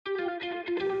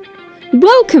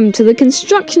Welcome to the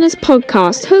Constructionist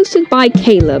Podcast, hosted by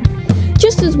Caleb.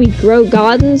 Just as we grow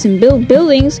gardens and build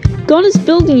buildings, God is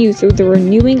building you through the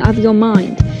renewing of your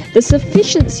mind. The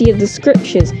sufficiency of the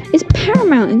Scriptures is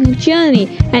paramount in your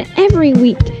journey, and every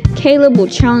week, Caleb will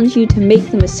challenge you to make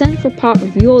them a central part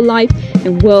of your life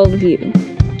and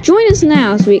worldview. Join us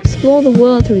now as we explore the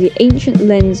world through the ancient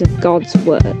lens of God's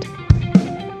Word.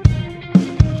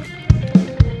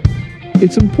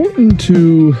 It's important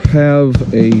to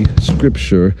have a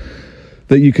scripture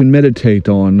that you can meditate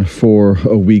on for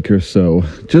a week or so,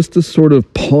 just to sort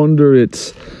of ponder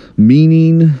its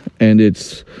meaning and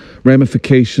its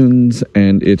ramifications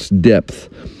and its depth.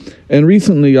 And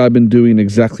recently I've been doing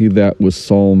exactly that with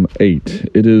Psalm 8.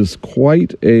 It is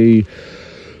quite a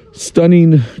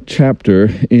stunning chapter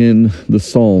in the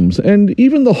Psalms, and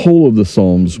even the whole of the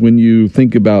Psalms, when you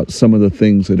think about some of the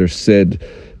things that are said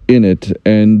in it,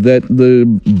 and that the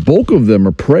bulk of them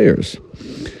are prayers,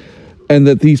 and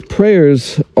that these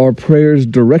prayers are prayers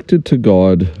directed to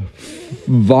God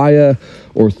via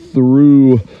or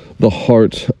through the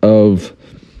heart of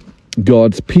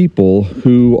God's people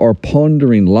who are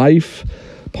pondering life,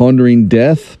 pondering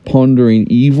death, pondering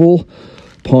evil,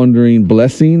 pondering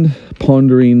blessing,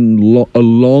 pondering a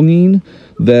longing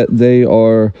that they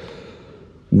are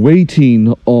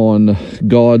waiting on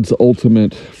God's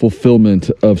ultimate fulfillment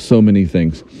of so many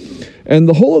things. And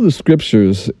the whole of the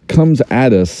Scriptures comes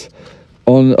at us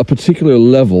on a particular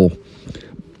level,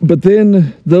 but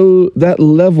then though that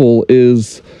level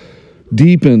is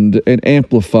deepened and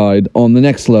amplified on the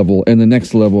next level and the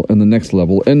next level and the next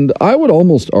level. And I would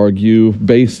almost argue,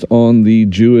 based on the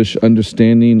Jewish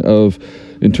understanding of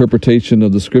interpretation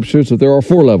of the Scriptures, that there are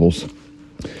 4 levels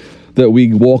that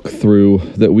we walk through,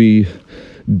 that we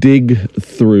dig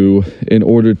through in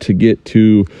order to get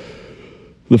to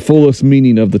the fullest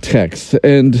meaning of the text.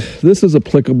 And this is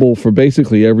applicable for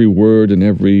basically every word and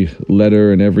every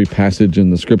letter and every passage in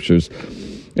the Scriptures.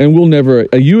 And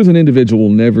you as an individual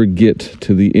will never get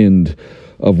to the end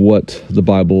of what the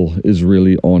Bible is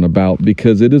really on about,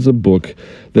 because it is a book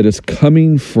that is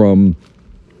coming from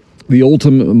the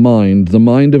ultimate mind, the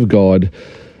mind of God,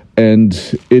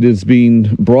 and it is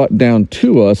being brought down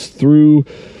to us through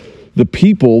the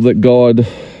people that God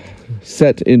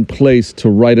set in place to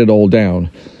write it all down.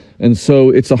 And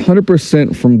so it's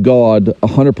 100% from God,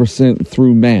 100%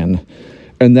 through man.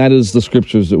 And that is the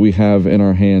Scriptures that we have in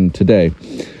our hand today.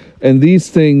 And these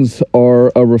things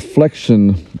are a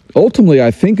reflection, ultimately,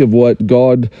 I think, of what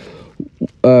God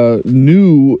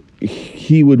knew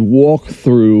he would walk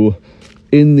through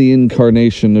in the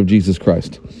incarnation of Jesus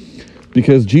Christ.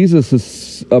 Because Jesus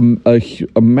is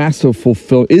a massive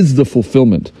is the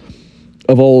fulfillment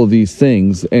of all of these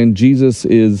things. And Jesus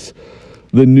is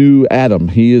the new Adam.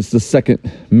 He is the second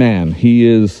man. He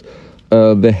is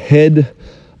the head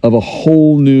of a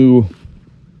whole new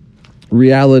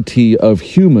reality of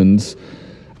humans,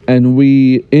 and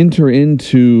we enter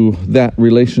into that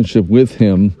relationship with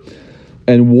him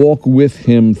and walk with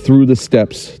him through the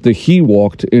steps that he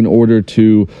walked in order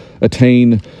to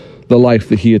attain the life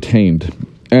that he attained.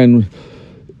 And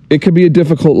it could be a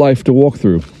difficult life to walk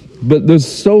through, but there's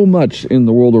so much in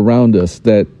the world around us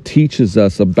that teaches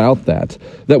us about that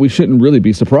we shouldn't really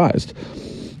be surprised.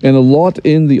 And a lot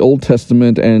in the Old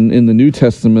Testament and in the New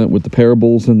Testament with the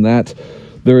parables and that,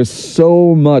 there is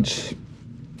so much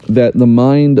that the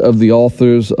mind of the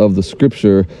authors of the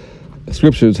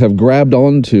Scriptures have grabbed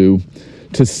onto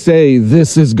to say,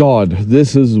 this is God,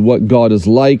 this is what God is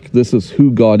like, this is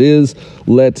who God is,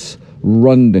 let's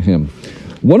run to him.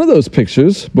 One of those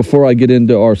pictures, before I get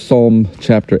into our Psalm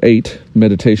chapter 8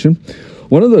 meditation,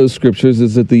 one of those scriptures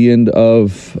is at the end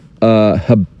of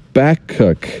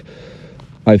Habakkuk,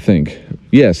 I think.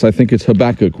 Yes, I think it's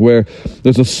Habakkuk, where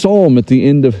there's a psalm at the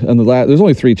end of, there's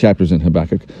only 3 chapters in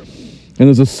Habakkuk, and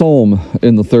there's a psalm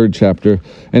in the 3rd chapter,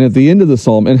 and at the end of the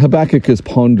psalm, and Habakkuk is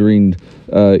pondering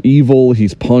evil,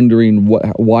 he's pondering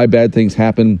why bad things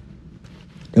happen,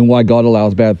 and why God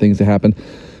allows bad things to happen.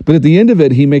 But at the end of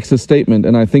it, he makes a statement,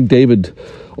 and I think David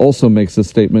also makes a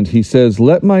statement. He says,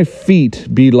 "Let my feet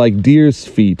be like deer's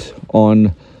feet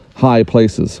on high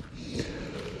places."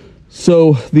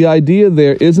 So the idea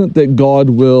there isn't that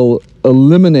God will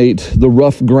eliminate the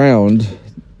rough ground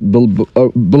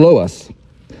below us.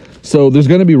 So there's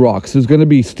going to be rocks, there's going to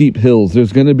be steep hills,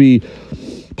 there's going to be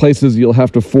places you'll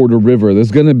have to ford a river,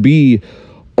 there's going to be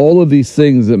all of these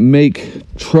things that make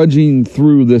trudging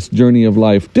through this journey of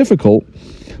life difficult.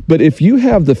 But if you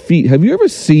have the feet, have you ever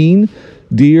seen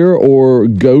deer or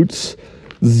goats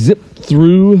zip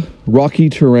through rocky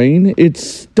terrain? It's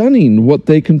stunning what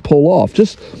they can pull off.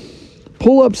 Just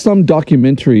pull up some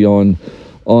documentary on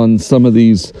some of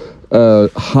these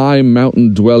high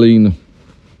mountain-dwelling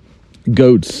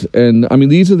goats. And, I mean,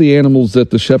 these are the animals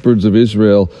that the shepherds of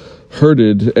Israel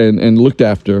herded and looked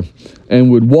after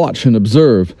and would watch and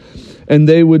observe. And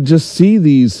they would just see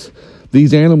these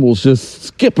animals just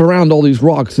skip around all these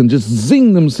rocks and just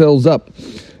zing themselves up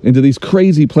into these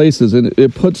crazy places. And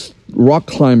it puts rock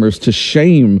climbers to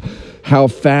shame how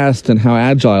fast and how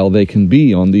agile they can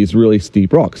be on these really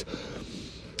steep rocks.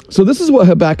 So this is what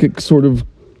Habakkuk sort of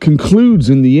concludes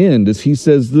in the end, as he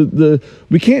says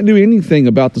we can't do anything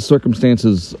about the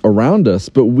circumstances around us,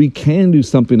 but we can do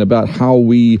something about how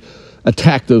we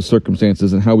attack those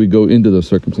circumstances and how we go into those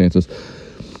circumstances.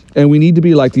 And we need to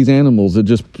be like these animals that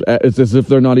it's as if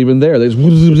they're not even there. They just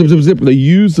zip, zip, zip, zip. They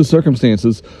use the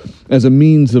circumstances as a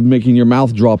means of making your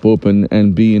mouth drop open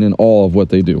and being in awe of what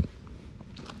they do.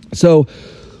 So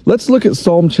let's look at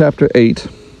Psalm chapter 8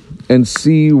 and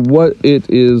see what it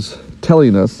is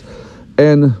telling us.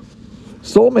 And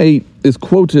Psalm 8 is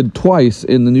quoted twice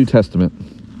in the New Testament.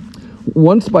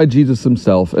 Once by Jesus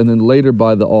himself, and then later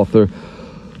by the author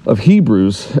of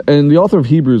Hebrews. And the author of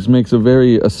Hebrews makes a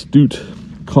very astute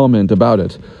comment about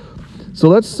it. So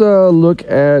let's look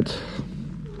at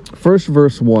first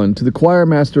verse 1. To the choir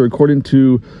master according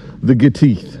to the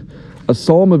Gittith, a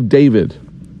psalm of David.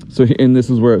 So, and this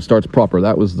is where it starts proper.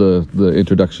 That was the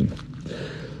introduction.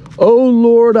 O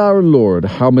Lord, our Lord,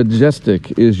 how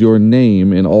majestic is your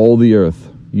name in all the earth.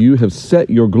 You have set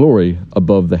your glory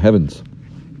above the heavens.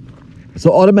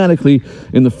 So automatically,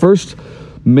 in the first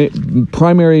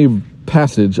primary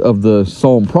passage of the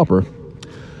psalm proper,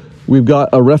 we've got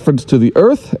a reference to the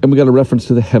earth and we got a reference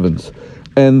to the heavens.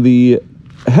 And the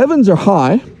heavens are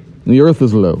high and the earth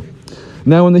is low.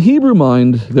 Now in the Hebrew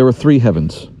mind, there were three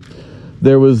heavens.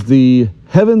 There was the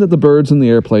heaven that the birds and the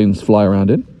airplanes fly around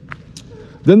in.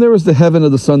 Then there was the heaven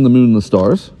of the sun, the moon, and the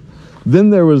stars. Then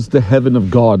there was the heaven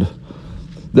of God,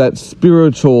 that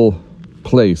spiritual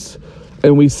place.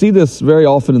 And we see this very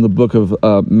often in the book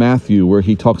of Matthew, where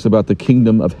he talks about the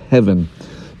kingdom of heaven,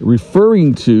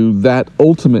 referring to that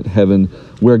ultimate heaven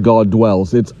where God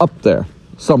dwells. It's up there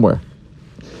somewhere.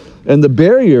 And the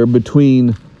barrier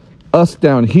between us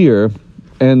down here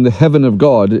and the heaven of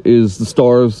God is the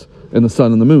stars and the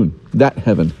sun and the moon, that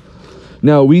heaven.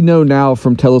 Now, we know now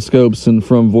from telescopes and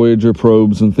from Voyager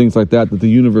probes and things like that the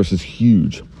universe is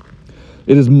huge.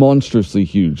 It is monstrously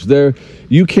huge.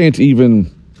 You can't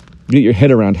even get your head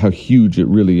around how huge it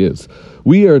really is.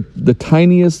 We are the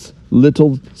tiniest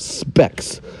little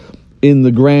specks in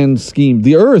the grand scheme.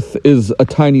 The Earth is a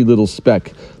tiny little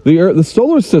speck. The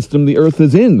solar system the Earth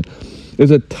is in is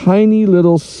a tiny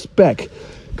little speck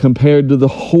compared to the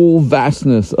whole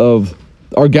vastness of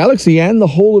our galaxy and the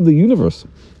whole of the universe.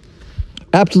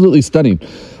 Absolutely stunning.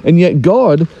 And yet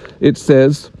God, it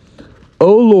says,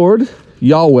 O Lord,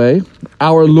 Yahweh,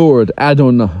 our Lord,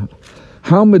 Adonai,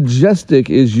 how majestic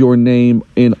is your name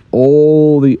in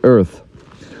all the earth.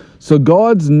 So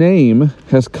God's name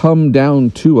has come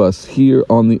down to us here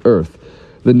on the earth,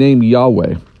 the name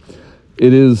Yahweh.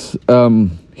 It is,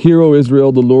 Hear, O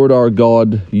Israel, the Lord our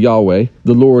God, Yahweh,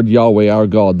 the Lord Yahweh our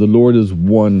God. The Lord is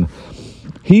one.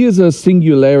 He is a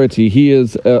singularity. He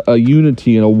is a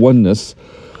unity and a oneness.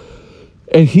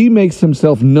 And he makes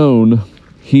himself known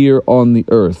here on the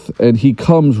earth. And he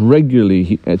comes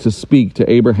regularly to speak to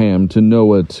Abraham, to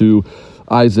Noah, to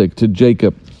Isaac, to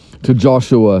Jacob, to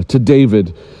Joshua, to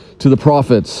David, to the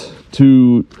prophets,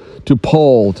 to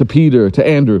Paul, to Peter, to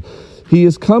Andrew. He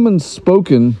has come and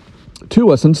spoken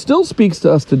to us and still speaks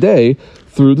to us today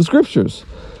through the scriptures.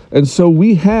 And so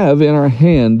we have in our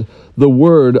hand the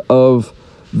word of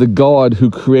the God who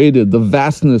created the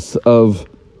vastness of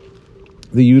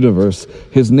the universe.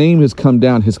 His name has come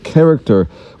down, his character.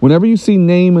 Whenever you see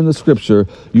name in the scripture,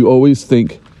 you always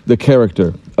think the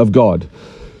character of God.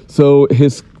 So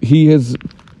he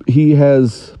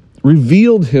has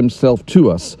revealed himself to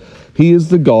us. He is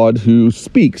the God who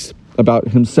speaks about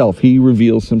himself. He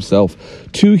reveals himself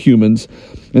to humans,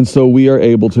 and so we are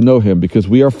able to know him because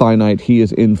we are finite, he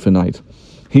is infinite.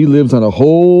 He lives on a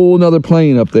whole nother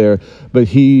plane up there, but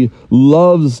he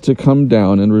loves to come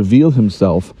down and reveal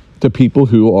himself to people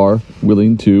who are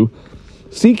willing to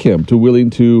seek him, willing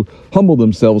to humble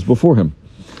themselves before him.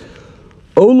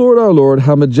 O Lord, our Lord,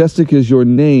 how majestic is your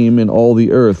name in all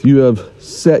the earth. You have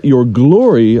set your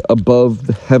glory above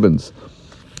the heavens.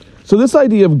 So this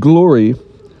idea of glory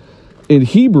in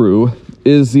Hebrew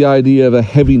is the idea of a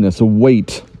heaviness, a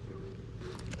weight.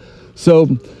 So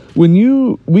when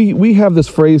we have this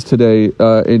phrase today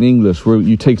in English where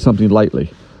you take something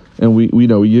lightly, and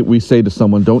we say to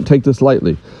someone, don't take this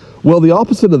lightly. Well, the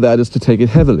opposite of that is to take it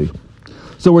heavily.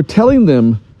 So we're telling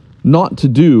them not to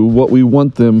do what we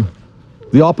want them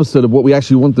the opposite of what we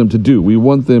actually want them to do. We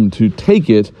want them to take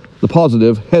it, the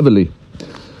positive, heavily.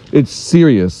 It's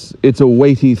serious. It's a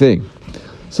weighty thing.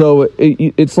 So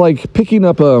it's like picking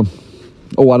up a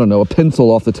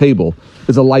pencil off the table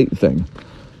is a light thing.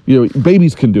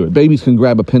 Babies can do it. Babies can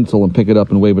grab a pencil and pick it up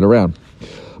and wave it around.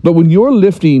 But when you're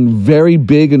lifting very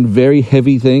big and very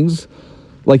heavy things,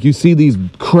 like you see these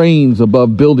cranes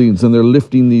above buildings and they're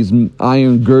lifting these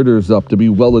iron girders up to be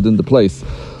welded into place.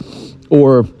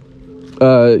 Or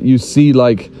you see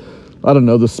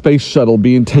the space shuttle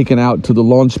being taken out to the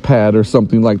launch pad or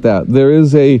something like that.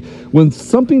 When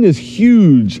something is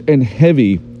huge and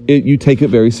heavy, you take it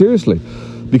very seriously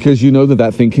because you know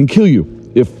that thing can kill you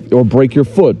or break your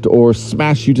foot or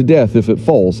smash you to death if it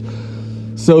falls.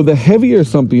 So the heavier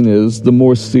something is, the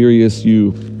more serious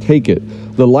you take it.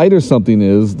 The lighter something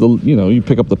is, you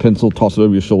pick up the pencil, toss it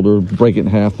over your shoulder, break it in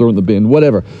half, throw it in the bin,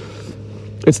 whatever.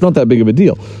 It's not that big of a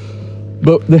deal.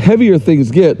 But the heavier things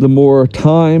get, the more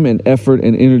time and effort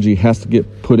and energy has to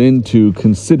get put into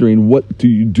considering, what do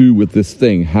you do with this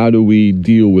thing? How do we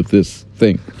deal with this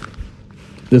thing?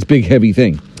 This big, heavy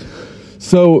thing.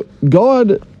 So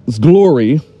God's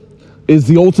glory is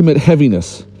the ultimate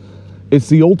heaviness. It's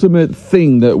the ultimate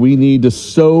thing that we need to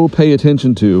so pay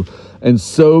attention to and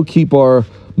so keep our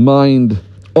mind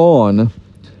on.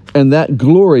 And that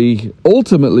glory,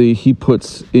 ultimately, he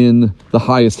puts in the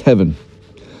highest heaven.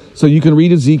 So you can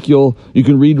read Ezekiel, you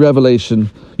can read Revelation,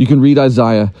 you can read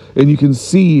Isaiah, and you can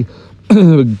see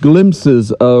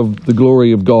glimpses of the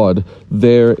glory of God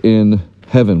there in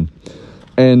heaven.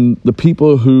 And the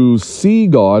people who see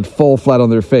God fall flat on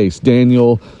their face.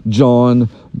 Daniel, John,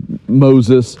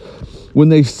 Moses. When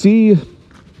they see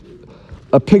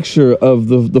a picture of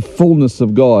the fullness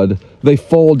of God, they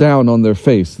fall down on their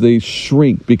face. They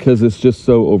shrink because it's just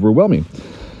so overwhelming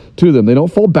to them. They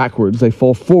don't fall backwards, they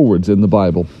fall forwards in the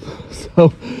Bible.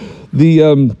 So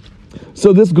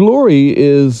this glory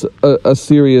is a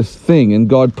serious thing, and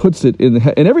God puts it in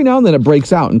and every now and then it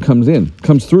breaks out and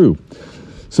comes through.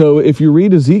 So if you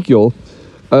read Ezekiel,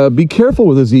 be careful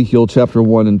with Ezekiel chapter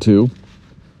 1 and 2,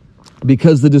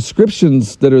 because the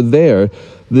descriptions that are there,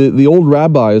 the old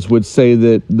rabbis would say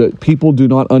that people do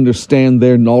not understand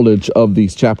their knowledge of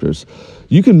these chapters.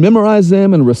 You can memorize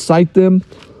them and recite them,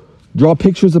 draw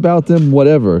pictures about them,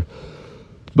 whatever.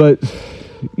 But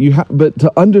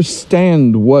to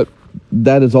understand what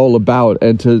that is all about,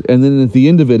 and then at the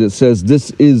end of it, it says,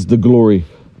 "This is the glory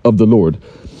of the Lord."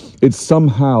 It's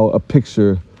somehow a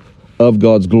picture of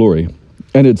God's glory,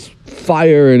 and it's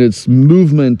fire, and it's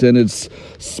movement, and it's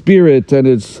spirit, and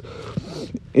it's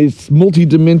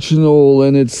multidimensional,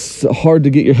 and it's hard to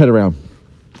get your head around.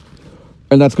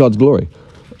 And that's God's glory.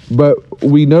 But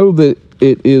we know that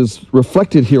it is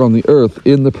reflected here on the earth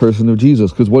in the person of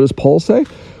Jesus. Because what does Paul say?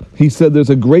 He said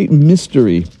there's a great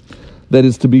mystery that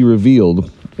is to be revealed,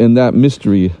 and that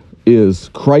mystery is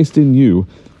Christ in you,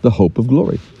 the hope of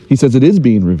glory. He says it is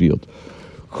being revealed.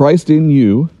 Christ in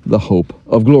you, the hope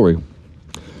of glory.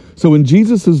 So when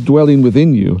Jesus is dwelling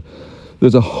within you,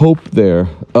 there's a hope there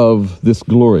of this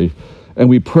glory. And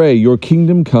we pray, your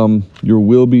kingdom come, your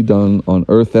will be done on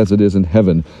earth as it is in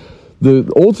heaven.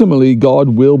 Ultimately, God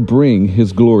will bring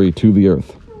his glory to the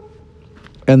earth.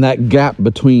 And that gap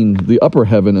between the upper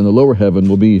heaven and the lower heaven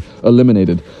will be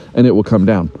eliminated, and it will come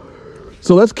down.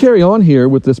 So let's carry on here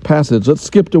with this passage. Let's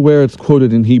skip to where it's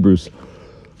quoted in Hebrews.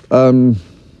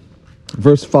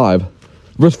 Verse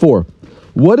 4.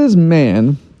 What is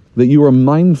man that you are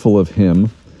mindful of him,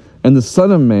 and the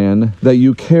Son of Man that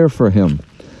you care for him?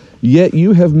 Yet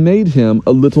you have made him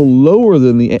a little lower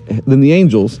than the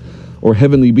angels, or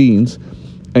heavenly beings,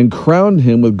 and crowned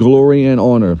him with glory and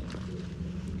honor.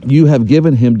 You have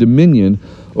given him dominion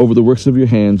over the works of your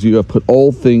hands. You have put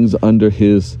all things under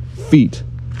his feet.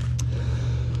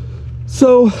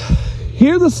 So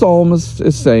here the psalmist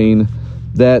is saying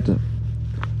that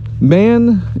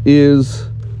man is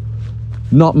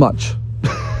not much.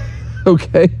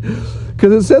 Okay?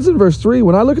 Because it says in verse 3,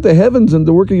 when I look at the heavens and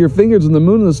the work of your fingers and the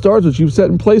moon and the stars which you've set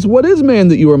in place, what is man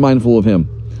that you are mindful of him?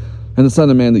 And the Son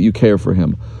of Man that you care for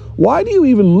him? Why do you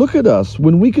even look at us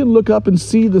when we can look up and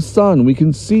see the sun, we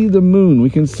can see the moon, we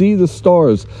can see the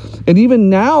stars, and even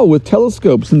now with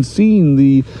telescopes and seeing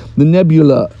the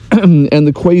nebula and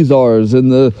the quasars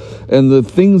and the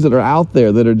things that are out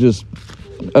there that are just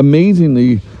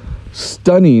amazingly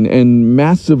stunning and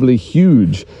massively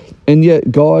huge, and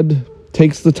yet God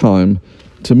takes the time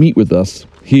to meet with us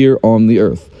here on the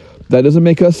earth. That doesn't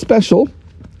make us special.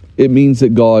 It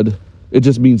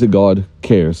just means that God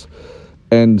cares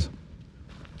and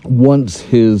wants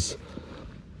his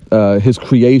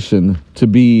creation to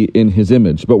be in his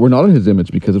image. But we're not in his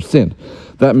image because of sin.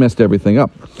 That messed everything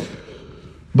up.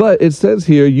 But it says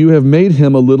here, you have made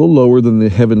him a little lower than the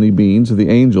heavenly beings or the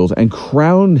angels, and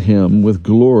crowned him with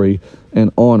glory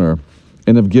and honor,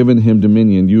 and have given him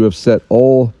dominion. You have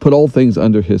put all things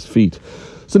under his feet.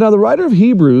 So now the writer of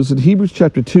Hebrews, in Hebrews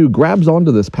chapter 2, grabs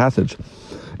onto this passage,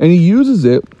 and he uses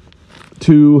it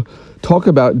to talk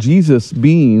about Jesus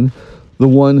being the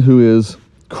one who is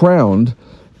crowned,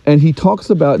 and he talks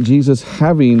about Jesus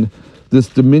having this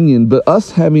dominion, but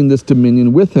us having this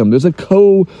dominion with him. There's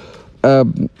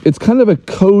it's kind of a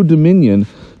co-dominion.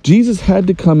 Jesus had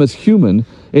to come as human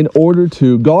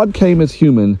God came as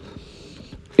human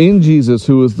in Jesus,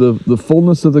 who is the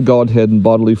fullness of the Godhead in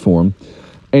bodily form,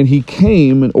 and he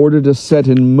came in order to set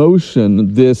in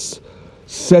motion this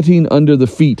setting under the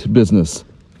feet business.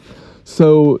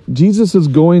 So Jesus is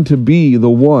going to be the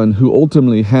one who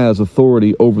ultimately has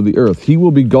authority over the earth. He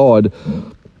will be God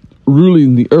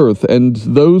ruling the earth, and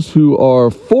those who are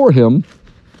for him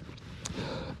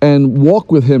and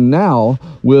walk with him now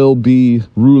will be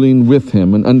ruling with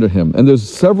him and under him. And there's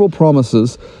several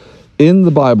promises in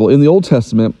the Bible, in the Old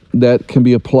Testament, that can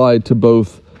be applied to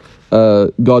both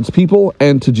God's people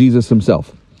and to Jesus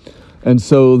himself. And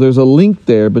so there's a link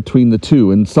there between the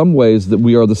two. In some ways that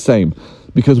we are the same,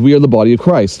 because we are the body of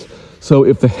Christ. So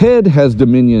if the head has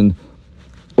dominion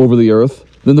over the earth,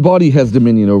 then the body has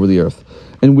dominion over the earth.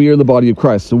 And we are the body of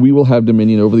Christ, so we will have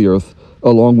dominion over the earth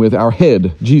along with our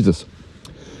head, Jesus.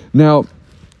 Now,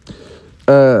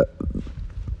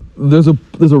 there's a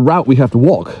route we have to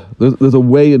walk. There's a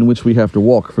way in which we have to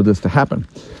walk for this to happen.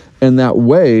 And that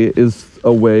way is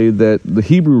a way that the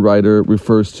Hebrew writer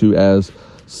refers to as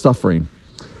suffering.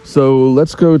 So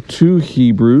let's go to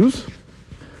Hebrews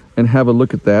and have a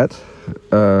look at that.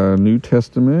 New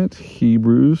Testament,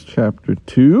 Hebrews chapter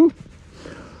 2.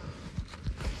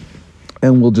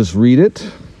 And we'll just read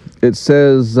it. It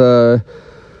says,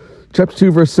 chapter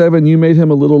 2, verse 7, you made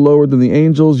him a little lower than the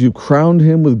angels. You crowned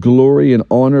him with glory and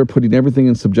honor, putting everything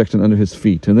in subjection under his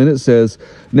feet. And then it says,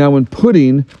 now in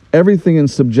putting everything in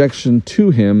subjection to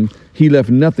him, he left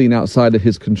nothing outside of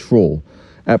his control.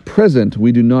 At present,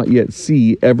 we do not yet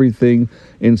see everything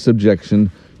in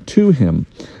subjection to him.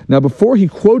 Now, before he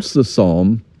quotes the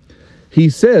psalm, he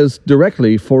says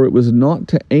directly, for it was not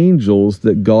to angels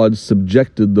that God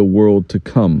subjected the world to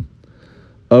come,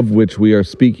 of which we are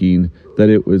speaking, that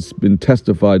it was been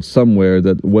testified somewhere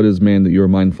that what is man that you are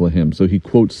mindful of him. So he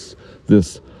quotes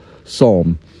this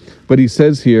psalm. But he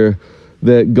says here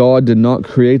that God did not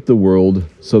create the world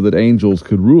so that angels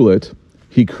could rule it.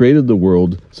 He created the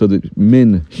world so that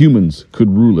humans could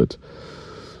rule it.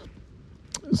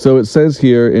 So it says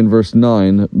here in verse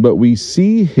 9, but we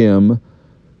see him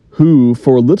who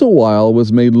for a little while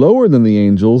was made lower than the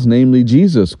angels, namely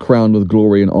Jesus, crowned with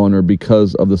glory and honor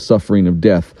because of the suffering of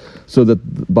death, so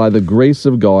that by the grace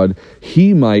of God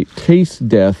he might taste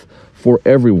death for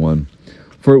everyone.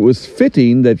 For it was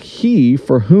fitting that he,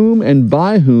 for whom and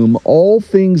by whom all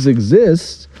things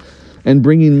exist, and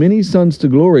bringing many sons to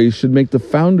glory, should make the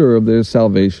founder of their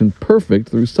salvation perfect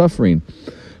through suffering.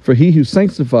 For he who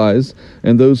sanctifies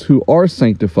and those who are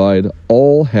sanctified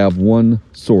all have one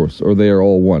source, or they are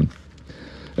all one.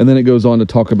 And then it goes on to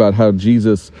talk about how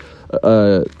Jesus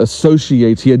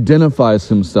he identifies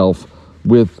himself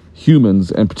with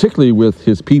humans, and particularly with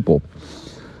his people.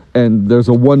 And there's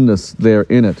a oneness there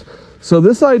in it. So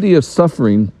this idea of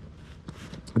suffering,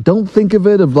 don't think of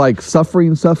it of like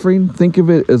suffering. Think of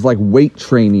it as like weight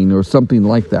training or something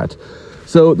like that.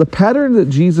 So the pattern that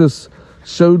Jesus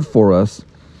showed for us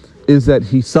is that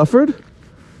he suffered,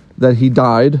 that he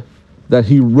died, that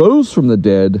he rose from the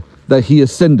dead, that he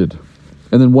ascended,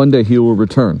 and then one day he will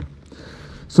return.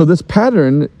 So this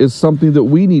pattern is something that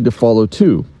we need to follow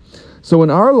too. So in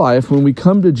our life, when we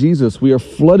come to Jesus, we are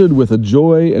flooded with a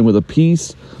joy and with a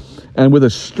peace and with a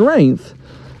strength,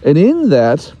 and in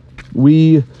that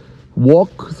we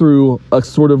walk through a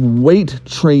sort of weight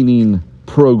training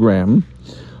program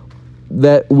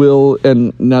that will,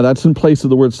 and now that's in place of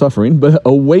the word suffering, but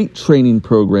a weight training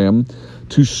program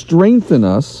to strengthen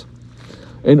us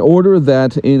in order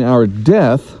that in our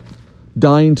death,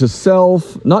 dying to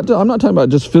self, I'm not talking about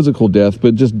just physical death,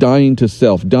 but just dying to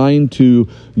self, dying to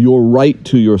your right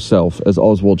to yourself, as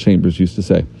Oswald Chambers used to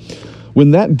say.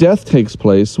 When that death takes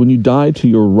place, when you die to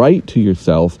your right to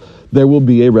yourself, there will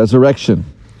be a resurrection.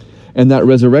 And that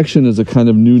resurrection is a kind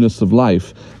of newness of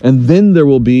life. And then there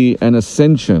will be an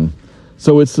ascension.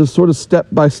 So it's this sort of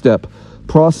step-by-step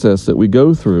process that we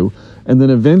go through. And then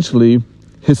eventually,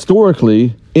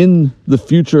 historically, in the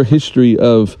future history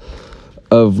of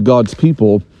God's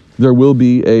people, there will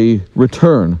be a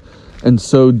return. And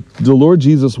so the Lord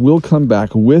Jesus will come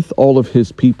back with all of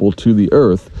his people to the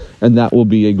earth, and that will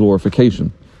be a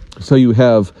glorification. So you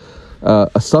have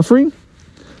a suffering,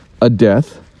 a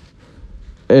death,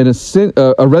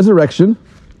 a resurrection,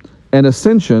 an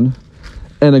ascension,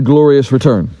 and a glorious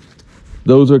return.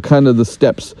 Those are kind of the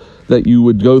steps that you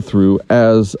would go through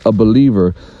as a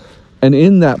believer. And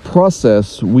in that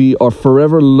process, we are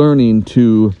forever learning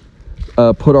to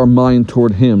put our mind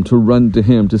toward Him, to run to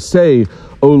Him, to say,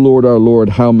 "O Lord, our Lord,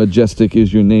 how majestic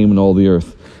is your name in all the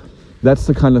earth." That's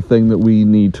the kind of thing that we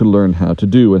need to learn how to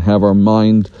do and have our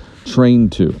mind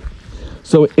trained to.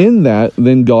 So in that,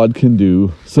 then God can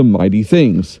do some mighty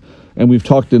things. And we've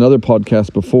talked in other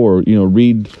podcasts before,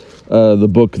 read the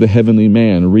book The Heavenly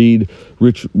Man, read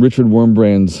Richard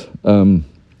Wurmbrand's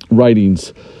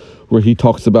writings, where he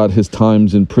talks about his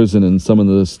times in prison and some of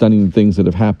the stunning things that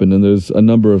have happened. And there's a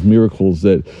number of miracles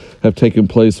that have taken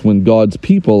place when God's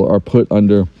people are put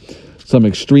under some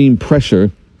extreme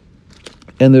pressure,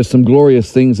 and there's some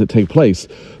glorious things that take place.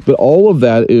 But all of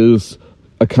that is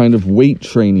a kind of weight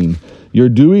training. You're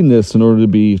doing this in order to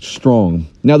be strong.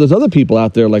 Now, there's other people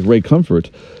out there like Ray Comfort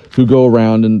who go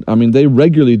around and, they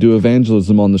regularly do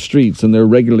evangelism on the streets, and they're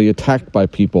regularly attacked by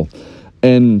people.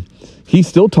 And he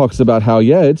still talks about how,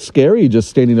 it's scary just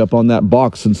standing up on that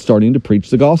box and starting to preach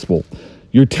the gospel.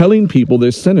 You're telling people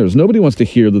they're sinners. Nobody wants to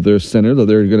hear that they're a sinner, that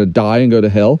they're going to die and go to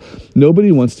hell.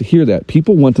 Nobody wants to hear that.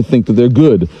 People want to think that they're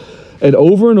good. And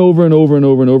over and over and over and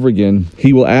over and over again,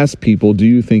 he will ask people, do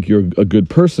you think you're a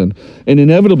good person? And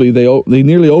inevitably, they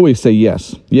nearly always say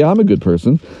yes. Yeah, I'm a good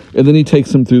person. And then he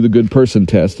takes them through the good person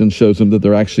test and shows them that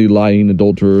they're actually lying,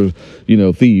 adulterers,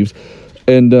 thieves,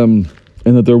 and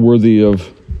that they're worthy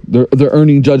of, they're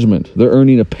earning judgment. They're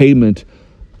earning a payment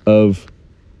of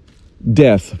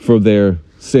death for their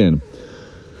sin.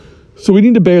 So we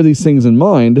need to bear these things in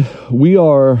mind. We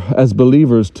are, as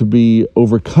believers, to be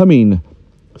overcoming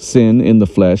sin in the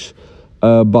flesh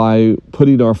by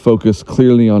putting our focus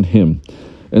clearly on Him.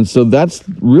 And so that's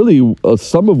really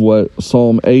some of what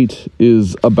Psalm 8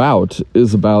 is about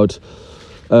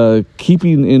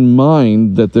keeping in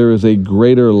mind that there is a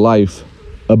greater life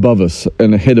above us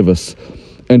and ahead of us,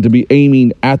 and to be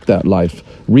aiming at that life.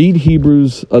 Read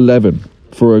Hebrews 11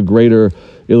 for a greater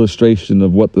illustration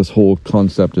of what this whole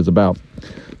concept is about.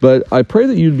 But I pray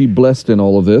that you'd be blessed in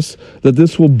all of this, that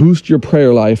this will boost your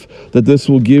prayer life, that this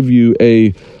will give you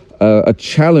a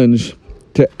challenge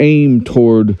to aim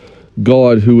toward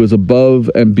God, who is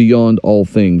above and beyond all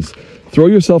things. Throw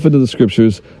yourself into the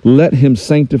Scriptures, let Him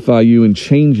sanctify you and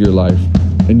change your life,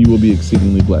 and you will be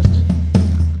exceedingly blessed.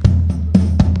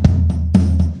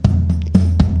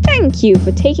 Thank you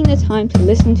for taking the time to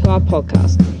listen to our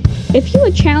podcast. If you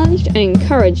were challenged and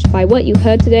encouraged by what you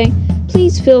heard today,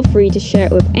 please feel free to share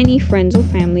it with any friends or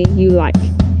family you like.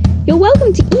 You're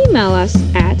welcome to email us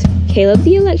at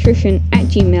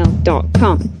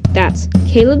calebtheelectrician@gmail.com. That's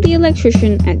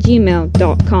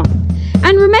calebtheelectrician@gmail.com.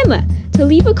 And remember to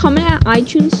leave a comment at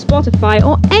iTunes, Spotify,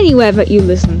 or anywhere that you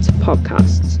listen to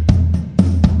podcasts.